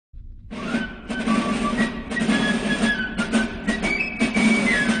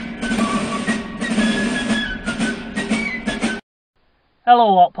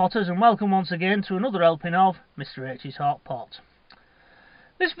Hello Hot Potters, and welcome once again to another helping of Mr H's Hot Pot.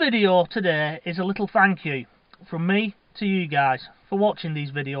 This video today is a little thank you from me to you guys for watching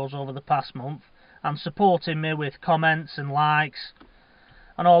these videos over the past month and supporting me with comments and likes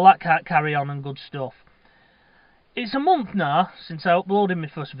and all that carry on and good stuff. It's a month now since I uploaded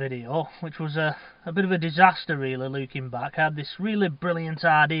my first video, which was a bit of a disaster really looking back. I had this really brilliant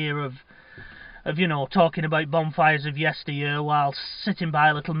idea of you know, talking about bonfires of yesteryear while sitting by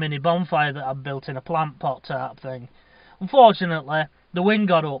a little mini bonfire that I'd built in a plant pot type thing. Unfortunately, the wind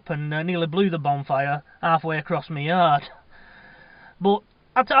got up and nearly blew the bonfire halfway across my yard. But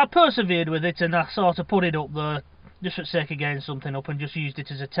I persevered with it, and I sort of put it up there just for the sake of getting something up and just used it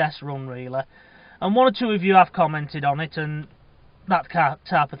as a test run really. And one or two of you have commented on it and that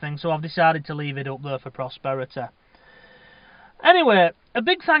type of thing, so I've decided to leave it up there for prosperity. Anyway, a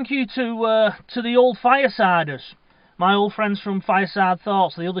big thank you to the old Firesiders, my old friends from Fireside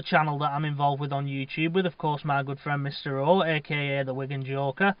Thoughts, the other channel that I'm involved with on YouTube, with of course my good friend Mr O, aka the Wigan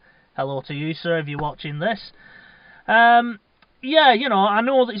Joker. Hello to you, sir, if you're watching this. Yeah, you know, I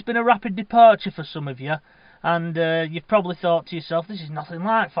know that it's been a rapid departure for some of you, and you've probably thought to yourself, this is nothing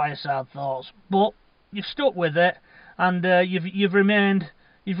like Fireside Thoughts, but you've stuck with it, and you've remained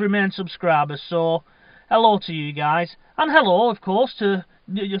subscribers, so hello to you guys, and hello, of course, to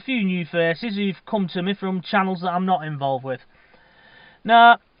a few new faces who've come to me from channels that I'm not involved with.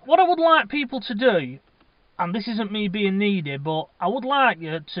 Now, what I would like people to do, and this isn't me being needy, but I would like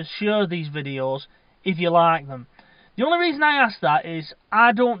you to share these videos if you like them. The only reason I ask that is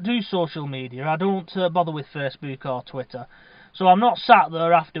I don't do social media. I don't bother with Facebook or Twitter, so I'm not sat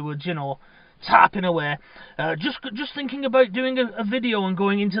there afterwards, you know, tapping away, just thinking about doing a video and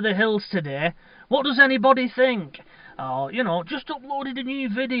going into the hills today. What does anybody think? Oh, you know, just uploaded a new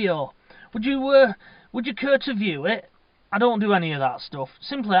video. Would you care to view it? I don't do any of that stuff.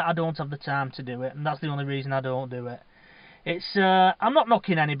 Simply, I don't have the time to do it, and that's the only reason I don't do it. It's I'm not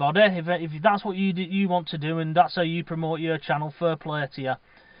knocking anybody. If that's what you want to do and that's how you promote your channel, fair play to you.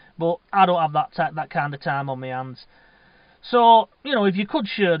 But I don't have that kind of time on my hands. So, you know, if you could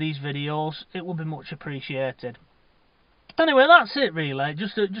share these videos, it would be much appreciated. Anyway, that's it really.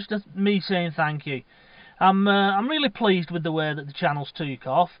 Just me saying thank you. I'm really pleased with the way that the channel's took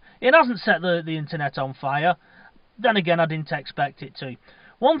off. It hasn't set the internet on fire. Then again, I didn't expect it to.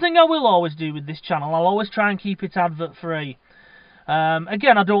 One thing I will always do with this channel, I'll always try and keep it advert free.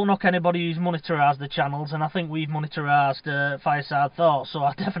 Again, I don't knock anybody who's monetarised the channels, and I think we've monetarised Fireside Thoughts, so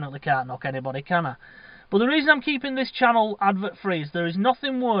I definitely can't knock anybody, can I? But the reason I'm keeping this channel advert free is there is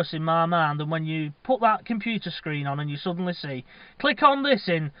nothing worse in my mind than when you put that computer screen on and you suddenly see, click on this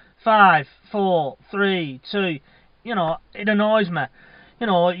in 5, 4, 3, 2, you know, it annoys me. You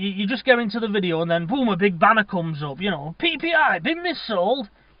know, you just get into the video and then boom, a big banner comes up, you know, PPI, been missold.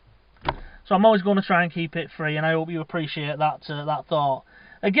 So I'm always going to try and keep it free, and I hope you appreciate that thought.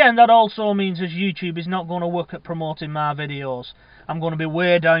 Again, that also means as YouTube is not going to work at promoting my videos. I'm going to be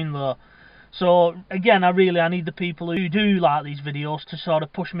way down there. So again, I need the people who do like these videos to sort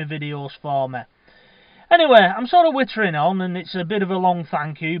of push my videos for me. Anyway, I'm sort of wittering on, and it's a bit of a long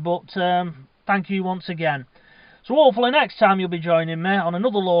thank you, but thank you once again. So hopefully next time you'll be joining me on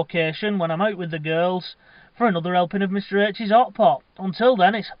another location when I'm out with the girls for another helping of Mr H's Hot Pot. Until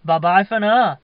then, it's bye bye for now.